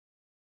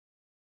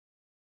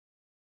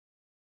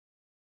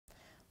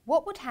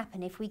What would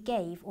happen if we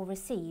gave or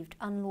received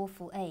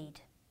unlawful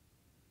aid?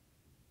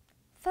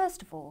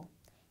 First of all,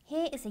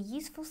 here is a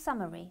useful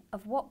summary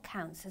of what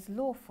counts as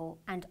lawful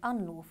and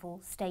unlawful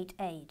state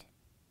aid.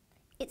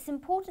 It's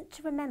important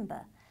to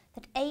remember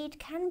that aid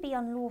can be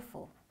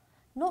unlawful,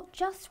 not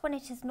just when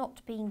it has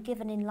not been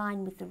given in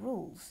line with the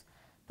rules,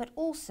 but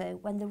also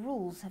when the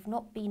rules have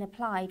not been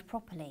applied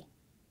properly.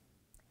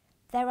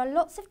 There are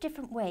lots of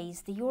different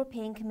ways the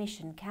European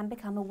Commission can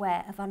become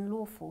aware of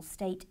unlawful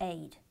state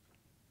aid.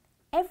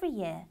 Every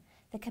year,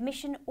 the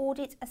Commission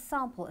audits a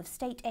sample of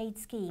state aid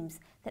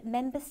schemes that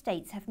Member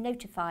States have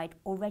notified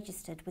or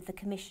registered with the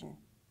Commission.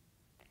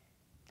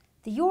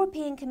 The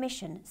European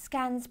Commission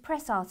scans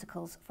press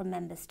articles from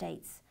Member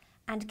States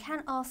and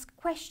can ask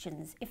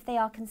questions if they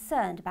are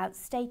concerned about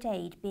state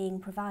aid being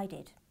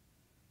provided.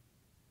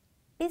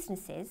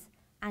 Businesses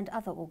and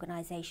other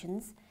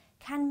organisations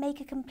can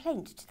make a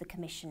complaint to the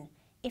Commission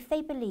if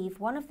they believe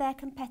one of their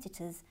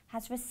competitors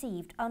has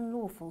received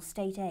unlawful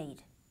state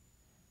aid.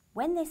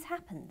 When this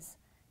happens,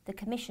 the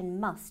Commission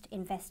must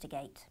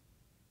investigate.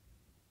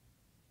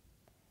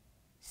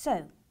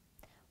 So,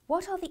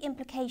 what are the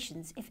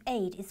implications if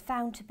aid is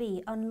found to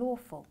be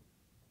unlawful?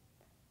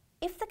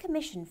 If the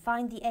Commission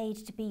find the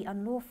aid to be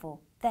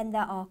unlawful, then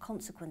there are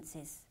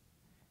consequences.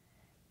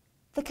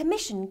 The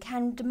Commission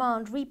can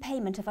demand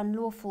repayment of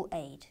unlawful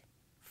aid.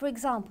 For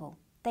example,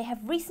 they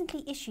have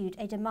recently issued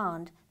a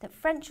demand that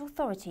French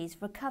authorities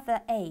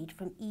recover aid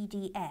from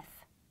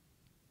EDF.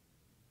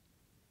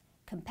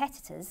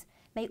 Competitors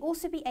may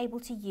also be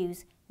able to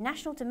use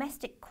national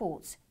domestic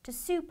courts to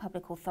sue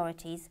public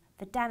authorities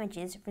for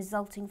damages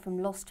resulting from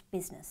lost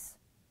business.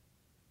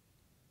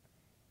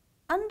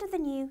 Under the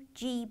new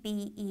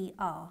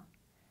GBER,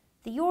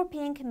 the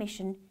European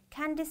Commission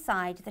can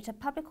decide that a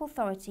public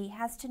authority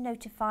has to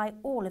notify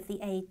all of the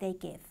aid they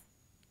give.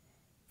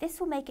 This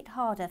will make it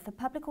harder for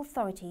public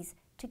authorities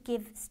to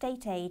give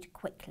state aid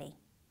quickly.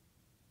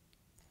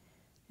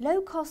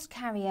 Low-cost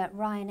carrier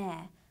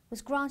Ryanair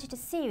was granted a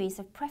series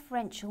of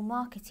preferential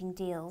marketing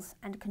deals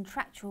and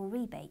contractual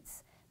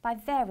rebates by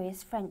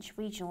various French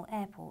regional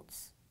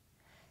airports.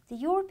 The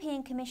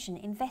European Commission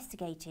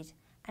investigated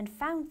and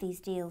found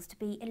these deals to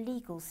be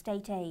illegal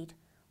state aid,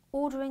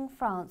 ordering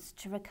France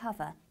to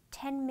recover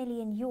 €10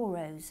 million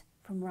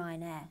from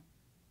Ryanair.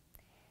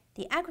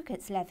 The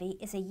aggregates levy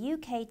is a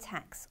UK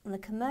tax on the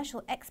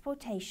commercial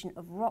exploitation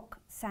of rock,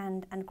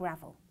 sand and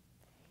gravel.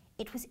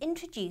 It was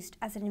introduced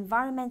as an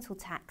environmental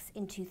tax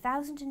in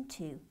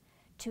 2002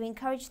 to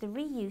encourage the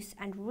reuse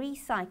and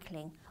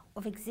recycling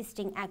of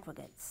existing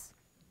aggregates.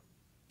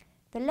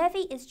 The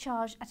levy is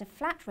charged at a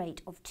flat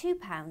rate of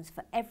 £2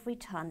 for every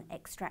tonne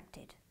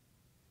extracted.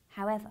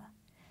 However,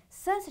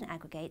 certain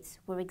aggregates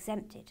were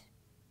exempted.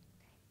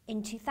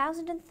 In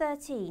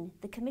 2013,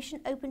 the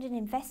Commission opened an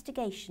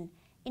investigation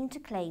into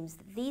claims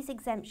that these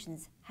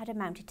exemptions had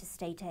amounted to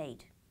state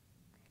aid.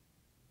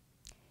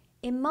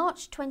 In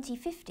March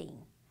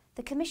 2015,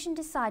 the Commission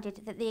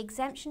decided that the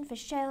exemption for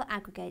shale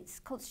aggregates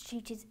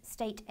constituted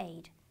state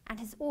aid and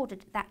has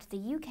ordered that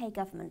the UK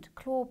government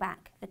claw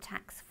back the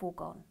tax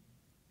foregone.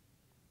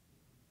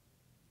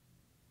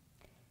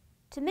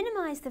 To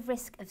minimise the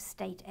risk of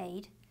state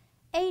aid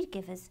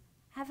givers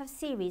have a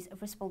series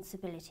of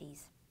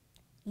responsibilities.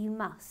 You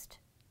must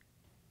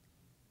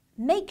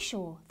make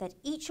sure that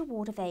each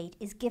award of aid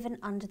is given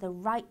under the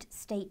right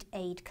state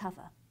aid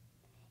cover.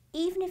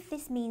 Even if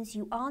this means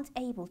you aren't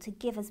able to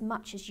give as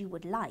much as you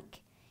would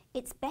like,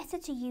 it's better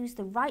to use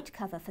the right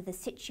cover for the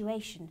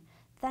situation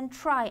than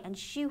try and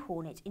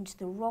shoehorn it into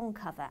the wrong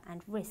cover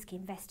and risk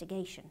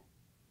investigation.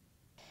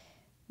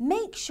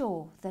 Make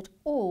sure that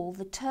all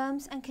the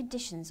terms and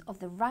conditions of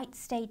the right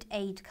state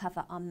aid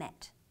cover are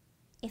met.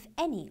 If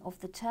any of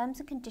the terms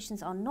and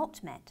conditions are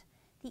not met,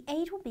 the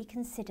aid will be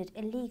considered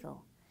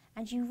illegal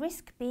and you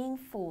risk being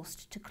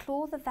forced to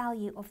claw the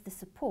value of the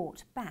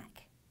support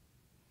back.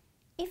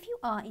 If you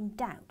are in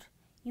doubt,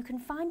 you can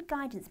find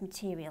guidance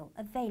material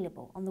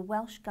available on the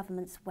Welsh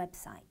Government's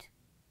website.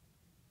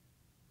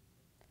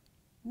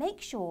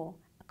 Make sure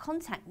a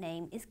contact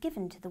name is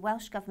given to the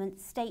Welsh Government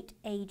State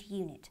Aid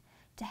Unit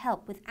to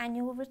help with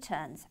annual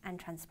returns and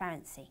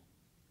transparency.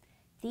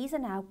 These are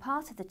now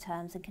part of the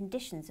terms and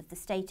conditions of the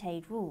state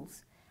aid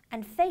rules,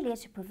 and failure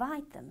to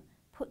provide them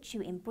puts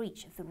you in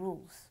breach of the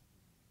rules.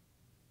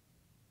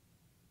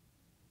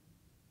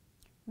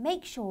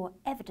 Make sure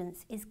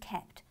evidence is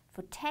kept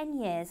for 10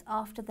 years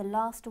after the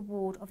last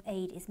award of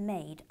aid is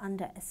made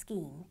under a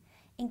scheme,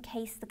 in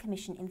case the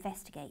Commission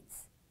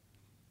investigates.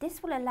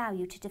 This will allow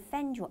you to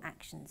defend your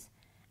actions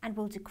and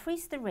will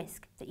decrease the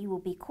risk that you will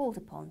be called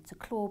upon to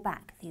claw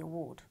back the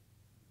award.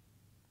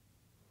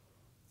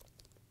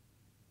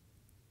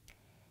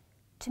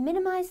 To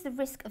minimise the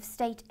risk of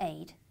state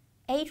aid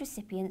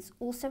recipients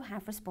also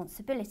have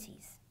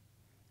responsibilities.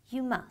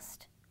 You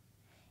must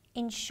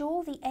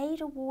ensure the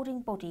aid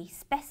awarding body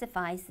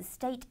specifies the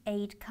state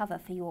aid cover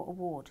for your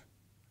award.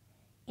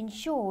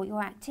 Ensure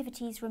your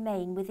activities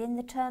remain within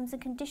the terms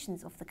and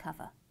conditions of the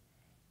cover.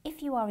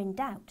 If you are in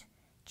doubt,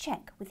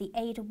 check with the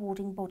aid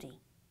awarding body.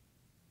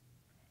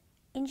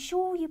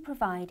 Ensure you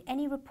provide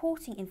any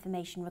reporting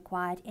information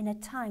required in a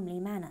timely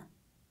manner.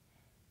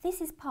 This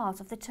is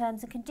part of the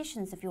terms and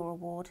conditions of your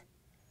award.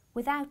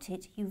 Without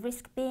it, you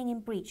risk being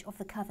in breach of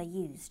the cover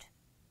used.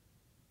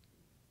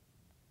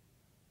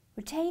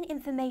 Retain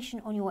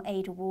information on your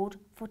aid award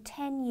for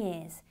 10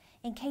 years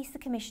in case the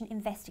Commission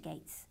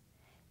investigates.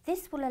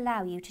 This will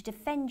allow you to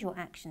defend your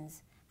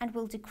actions and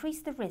will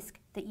decrease the risk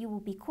that you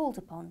will be called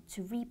upon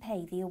to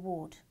repay the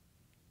award.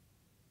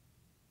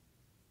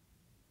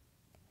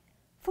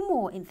 For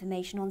more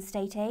information on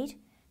state aid,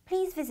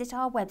 please visit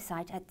our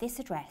website at this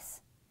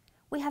address.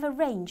 We have a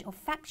range of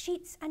fact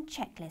sheets and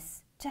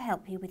checklists to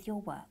help you with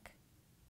your work.